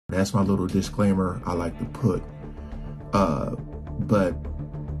That's my little disclaimer I like to put. But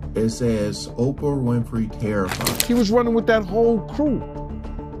it says Oprah Winfrey terrified. He was running with that whole crew.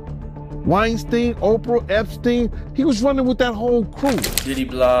 Weinstein, Oprah, Epstein, he was running with that whole crew. Diddy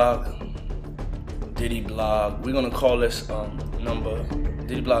blog. We're gonna call this number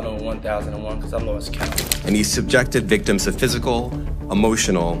Diddy blog number 1001 because I lost count. And he subjected victims to physical,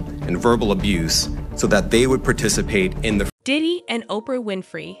 emotional, and verbal abuse so that they would participate in the... Diddy and Oprah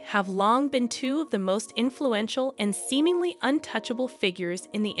Winfrey have long been two of the most influential and seemingly untouchable figures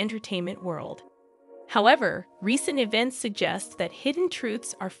in the entertainment world. However, recent events suggest that hidden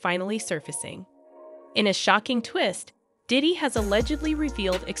truths are finally surfacing. In a shocking twist, Diddy has allegedly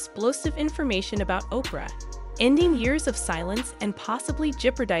revealed explosive information about Oprah, ending years of silence and possibly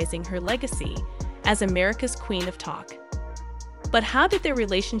jeopardizing her legacy as America's Queen of Talk. But how did their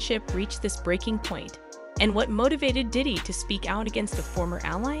relationship reach this breaking point? And what motivated Diddy to speak out against a former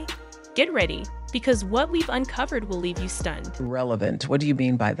ally? Get ready, because what we've uncovered will leave you stunned. Irrelevant. What do you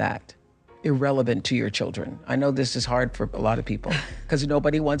mean by that? Irrelevant to your children. I know this is hard for a lot of people because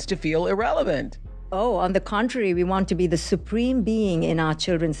nobody wants to feel irrelevant. Oh, on the contrary, we want to be the supreme being in our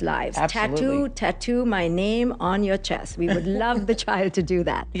children's lives. Absolutely. Tattoo my name on your chest. We would love the child to do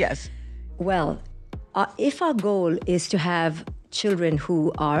that. Yes. Well, if our goal is to have children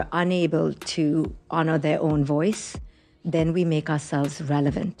who are unable to honor their own voice, then we make ourselves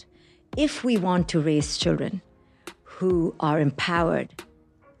relevant. If we want to raise children who are empowered,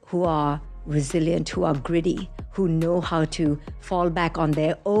 who are resilient, who are gritty, who know how to fall back on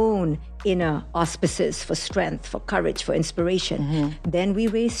their own inner auspices for strength, for courage, for inspiration, then we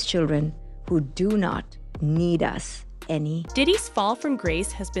raise children who do not need us any. Diddy's fall from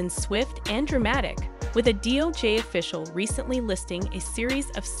grace has been swift and dramatic, with a DOJ official recently listing a series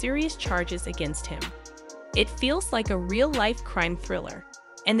of serious charges against him. It feels like a real-life crime thriller,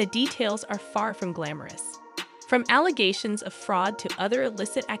 and the details are far from glamorous. From allegations of fraud to other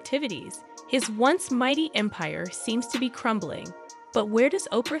illicit activities, his once mighty empire seems to be crumbling. But where does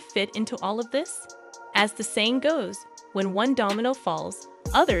Oprah fit into all of this? As the saying goes, when one domino falls,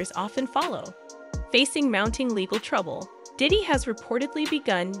 others often follow. Facing mounting legal trouble, Diddy has reportedly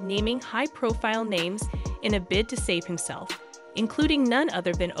begun naming high-profile names in a bid to save himself, including none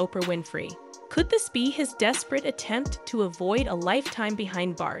other than Oprah Winfrey. Could this be his desperate attempt to avoid a lifetime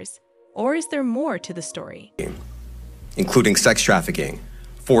behind bars? Or is there more to the story? Including sex trafficking,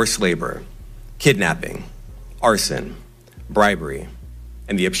 forced labor, kidnapping, arson, bribery,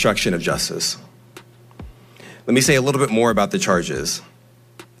 and the obstruction of justice. Let me say a little bit more about the charges.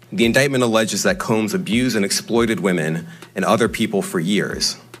 The indictment alleges that Combs abused and exploited women and other people for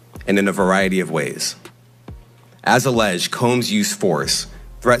years, and in a variety of ways. As alleged, Combs used force,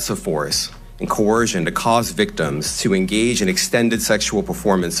 threats of force, and coercion to cause victims to engage in extended sexual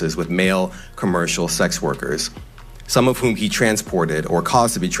performances with male commercial sex workers, some of whom he transported or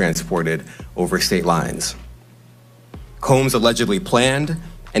caused to be transported over state lines. Combs allegedly planned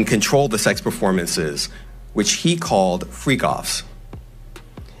and controlled the sex performances, which he called freak-offs,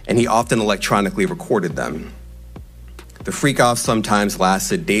 and he often electronically recorded them. The freak-offs sometimes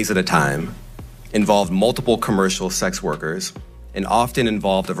lasted days at a time, involved multiple commercial sex workers, and often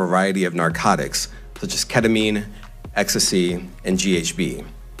involved a variety of narcotics, such as ketamine, ecstasy, and GHB,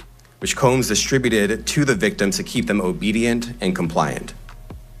 which Combs distributed to the victims to keep them obedient and compliant.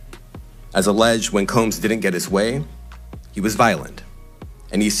 As alleged, when Combs didn't get his way, he was violent,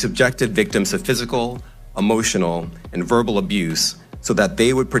 and he subjected victims to physical, emotional, and verbal abuse so that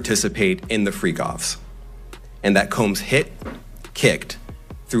they would participate in the freak-offs, and that Combs hit, kicked,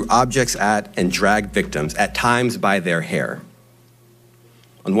 threw objects at, and dragged victims, at times by their hair.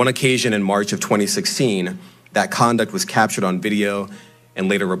 On one occasion in March of 2016, that conduct was captured on video and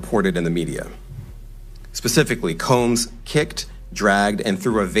later reported in the media. Specifically, Combs kicked, dragged, and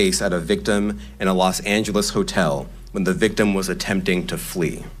threw a vase at a victim in a Los Angeles hotel when the victim was attempting to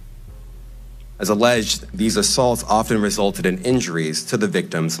flee. As alleged, these assaults often resulted in injuries to the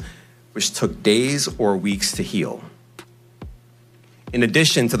victims, which took days or weeks to heal. In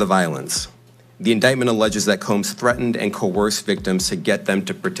addition to the violence, the indictment alleges that Combs threatened and coerced victims to get them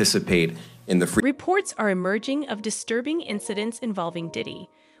to participate in the free. Reports are emerging of disturbing incidents involving Diddy,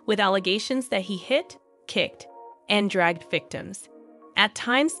 with allegations that he hit, kicked, and dragged victims, at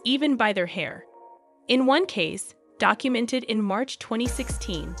times even by their hair. In one case, documented in March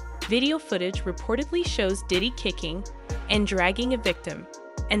 2016, video footage reportedly shows Diddy kicking and dragging a victim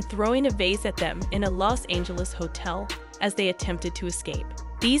and throwing a vase at them in a Los Angeles hotel as they attempted to escape.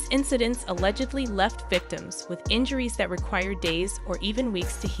 These incidents allegedly left victims with injuries that required days or even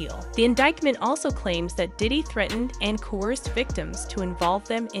weeks to heal. The indictment also claims that Diddy threatened and coerced victims to involve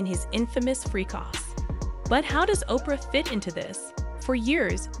them in his infamous freak-offs. But how does Oprah fit into this? For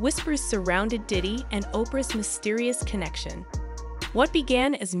years, whispers surrounded Diddy and Oprah's mysterious connection. What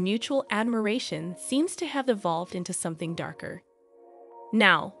began as mutual admiration seems to have evolved into something darker.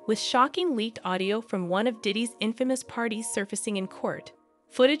 Now, with shocking leaked audio from one of Diddy's infamous parties surfacing in court,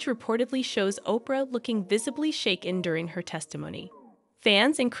 footage reportedly shows Oprah looking visibly shaken during her testimony.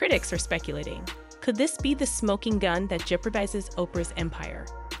 Fans and critics are speculating, could this be the smoking gun that jeopardizes Oprah's empire?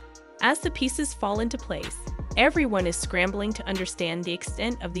 As the pieces fall into place, everyone is scrambling to understand the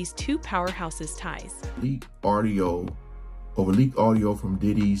extent of these two powerhouses' ties. Leaked audio from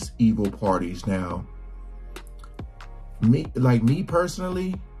Diddy's evil parties. Now, me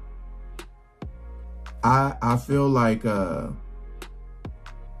personally, I feel like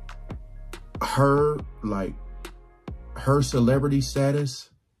her celebrity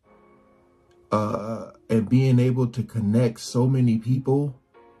status and being able to connect so many people,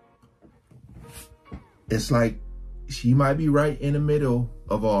 it's like she might be right in the middle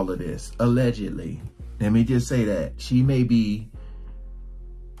of all of this, allegedly. Let me just say that she may be,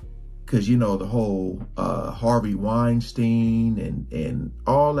 because you know the whole Harvey Weinstein and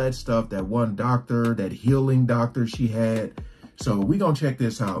all that stuff, that one doctor, that healing doctor she had. So we gonna check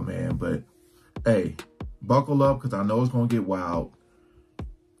this out, man. But hey, buckle up, because I know it's gonna get wild.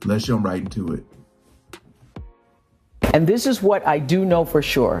 Let's jump right into it. And this is what I do know for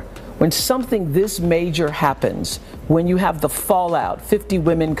sure. When something this major happens, when you have the fallout, 50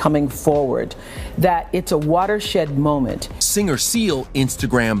 women coming forward, that it's a watershed moment. Singer Seal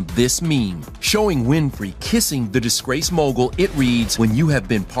Instagrammed this meme, showing Winfrey kissing the disgraced mogul. It reads, when you have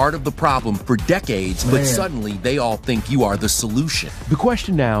been part of the problem for decades, but suddenly they all think you are the solution. The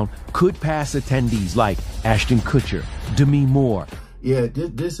question now could pass attendees like Ashton Kutcher, Demi Moore. Yeah,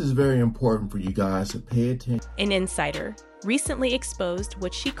 this is very important for you guys to pay attention. An insider recently exposed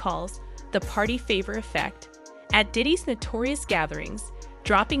what she calls the party favor effect at Diddy's notorious gatherings,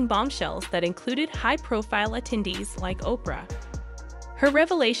 dropping bombshells that included high-profile attendees like Oprah. Her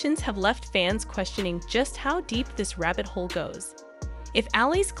revelations have left fans questioning just how deep this rabbit hole goes. If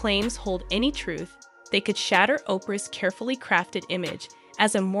Allie's claims hold any truth, they could shatter Oprah's carefully crafted image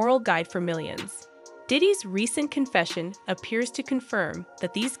as a moral guide for millions. Diddy's recent confession appears to confirm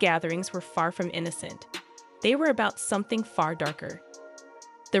that these gatherings were far from innocent. They were about something far darker.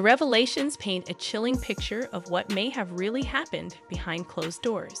 The revelations paint a chilling picture of what may have really happened behind closed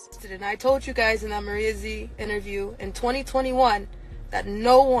doors. And I told you guys in that Maria Z interview in 2021 that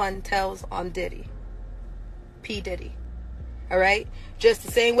no one tells on Diddy. P. Diddy. Alright? Just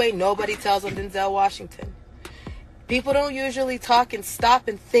the same way nobody tells on Denzel Washington. People don't usually talk and stop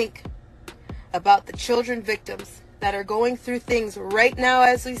and think about the children victims that are going through things right now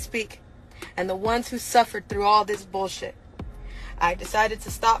as we speak, and the ones who suffered through all this bullshit. I decided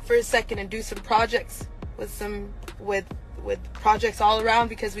to stop for a second and do some projects with projects all around,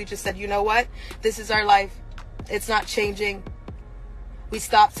 because we just said, you know what? This is our life. It's not changing. We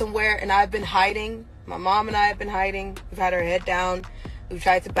stopped somewhere, and I've been hiding. My mom and I have been hiding. We've had our head down. We've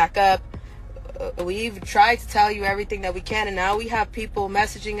tried to back up. We've tried to tell you everything that we can, and now we have people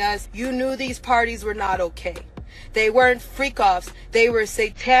messaging us. You knew these parties were not okay. They weren't freak-offs. They were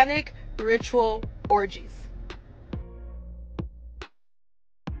satanic ritual orgies.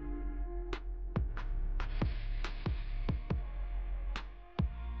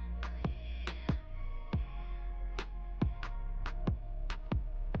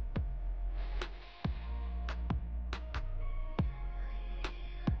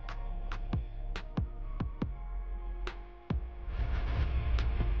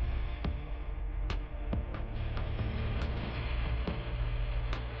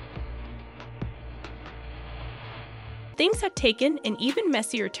 Things have taken an even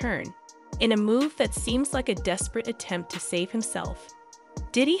messier turn. In a move that seems like a desperate attempt to save himself,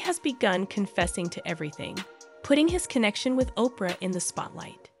 Diddy has begun confessing to everything, putting his connection with Oprah in the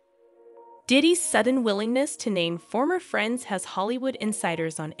spotlight. Diddy's sudden willingness to name former friends has Hollywood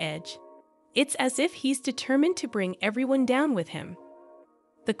insiders on edge. It's as if he's determined to bring everyone down with him.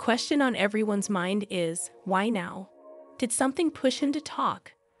 The question on everyone's mind is, why now? Did something push him to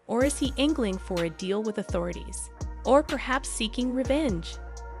talk? Or is he angling for a deal with authorities? Or perhaps seeking revenge?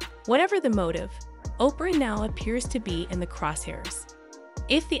 Whatever the motive, Oprah now appears to be in the crosshairs.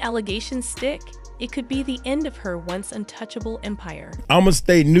 If the allegations stick, it could be the end of her once untouchable empire. I'm going to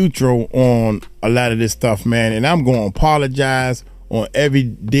stay neutral on a lot of this stuff, man, and I'm going to apologize on every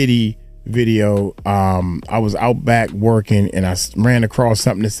Diddy video. I was out back working and I ran across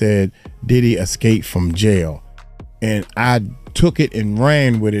something that said Diddy escaped from jail, and I took it and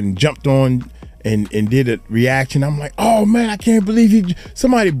ran with it and jumped on and did a reaction. I'm like, oh man, I can't believe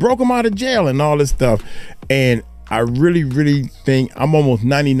somebody broke him out of jail and all this stuff. And I really think, I'm almost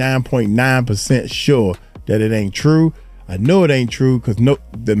 99.9% sure that it ain't true. I know it ain't true because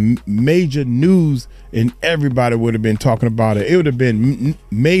the major news and everybody would have been talking about it. It would have been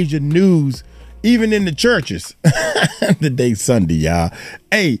major news even in the churches. Today's Sunday, y'all.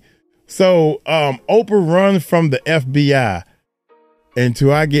 Hey, so Oprah runs from the FBI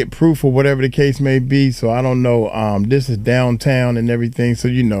until I get proof or whatever the case may be. So I don't know. This is downtown and everything. So,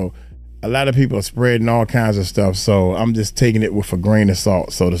 you know, a lot of people are spreading all kinds of stuff. So I'm just taking it with a grain of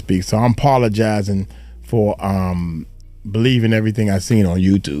salt, so to speak. So I'm apologizing for believing everything I seen on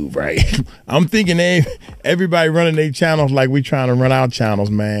YouTube, right? I'm thinking everybody running their channels like we trying to run our channels,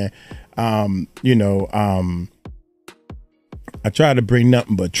 man. You know, I try to bring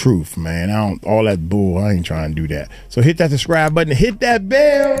nothing but truth, man. All that bull, I ain't trying to do that. So hit that subscribe button, hit that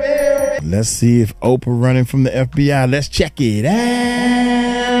bell. Let's see if Oprah running from the FBI. Let's check it out.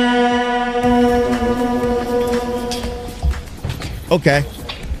 Okay.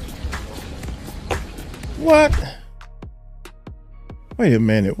 What? Wait a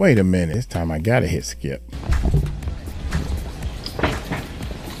minute. This time I gotta hit skip.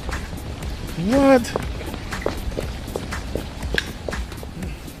 What?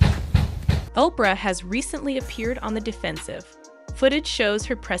 Oprah has recently appeared on the defensive. Footage shows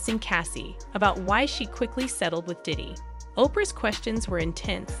her pressing Cassie about why she quickly settled with Diddy. Oprah's questions were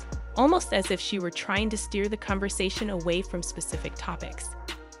intense, almost as if she were trying to steer the conversation away from specific topics.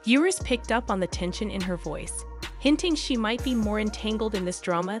 Viewers picked up on the tension in her voice, hinting she might be more entangled in this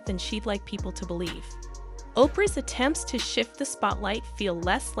drama than she'd like people to believe. Oprah's attempts to shift the spotlight feel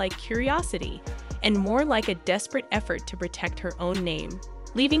less like curiosity and more like a desperate effort to protect her own name,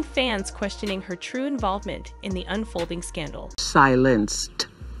 leaving fans questioning her true involvement in the unfolding scandal. Silenced.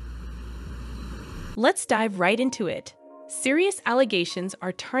 Let's dive right into it. Serious allegations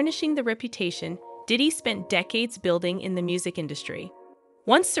are tarnishing the reputation Diddy spent decades building in the music industry.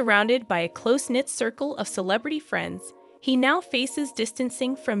 Once surrounded by a close-knit circle of celebrity friends, he now faces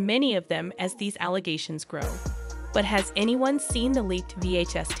distancing from many of them as these allegations grow. But has anyone seen the leaked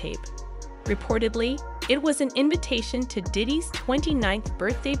VHS tape? Reportedly, it was an invitation to Diddy's 29th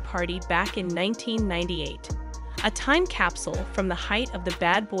birthday party back in 1998, a time capsule from the height of the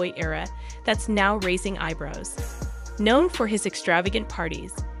bad boy era that's now raising eyebrows. Known for his extravagant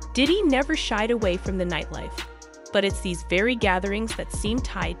parties, Diddy never shied away from the nightlife, but it's these very gatherings that seem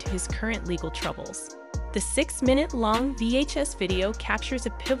tied to his current legal troubles. The 6-minute-long VHS video captures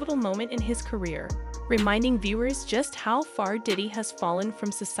a pivotal moment in his career, reminding viewers just how far Diddy has fallen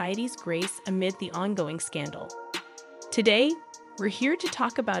from society's grace amid the ongoing scandal. Today, we're here to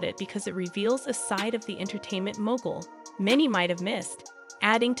talk about it because it reveals a side of the entertainment mogul many might have missed,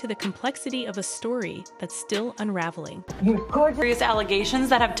 adding to the complexity of a story that's still unraveling. Serious allegations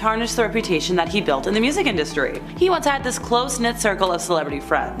that have tarnished the reputation that he built in the music industry. He once had this close-knit circle of celebrity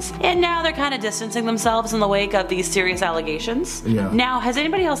friends, and now they're kind of distancing themselves in the wake of these serious allegations. Yeah. Now, has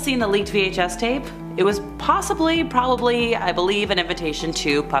anybody else seen the leaked VHS tape? It was probably, I believe, an invitation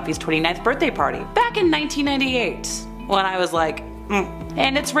to Puffy's 29th birthday party back in 1998, when I was like,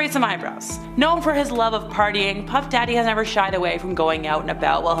 And it's raised some eyebrows. Known for his love of partying, Puff Daddy has never shied away from going out and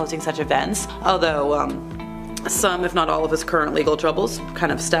about while hosting such events, although some, if not all, of his current legal troubles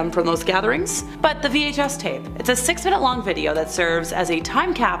kind of stem from those gatherings. But the VHS tape, it's a 6-minute long video that serves as a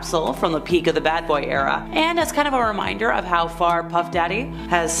time capsule from the peak of the bad boy era, and as kind of a reminder of how far Puff Daddy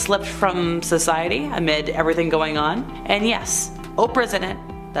has slipped from society amid everything going on. And yes, Oprah's in it.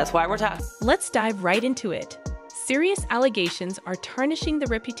 That's why we're talking. Let's dive right into it. Serious allegations are tarnishing the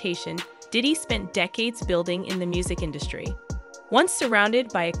reputation Diddy spent decades building in the music industry. Once surrounded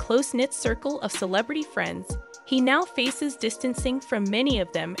by a close-knit circle of celebrity friends, he now faces distancing from many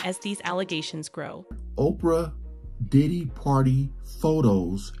of them as these allegations grow. Oprah Diddy party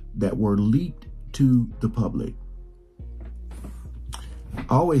photos that were leaked to the public.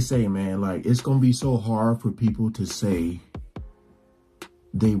 I always say, man, like, it's going to be so hard for people to say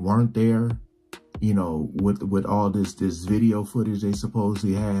they weren't there, you know, with all this video footage they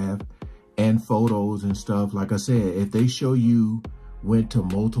supposedly have and photos and stuff. Like I said, if they show you went to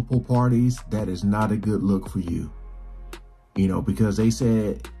multiple parties, that is not a good look for you. You know, because they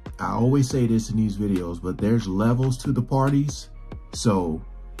said, I always say this in these videos, but there's levels to the parties. So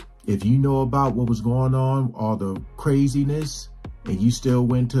if you know about what was going on, all the craziness, and you still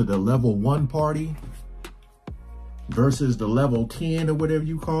went to the level 1 party versus the level 10 or whatever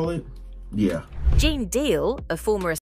you call it, Yeah. Jane Dale, a former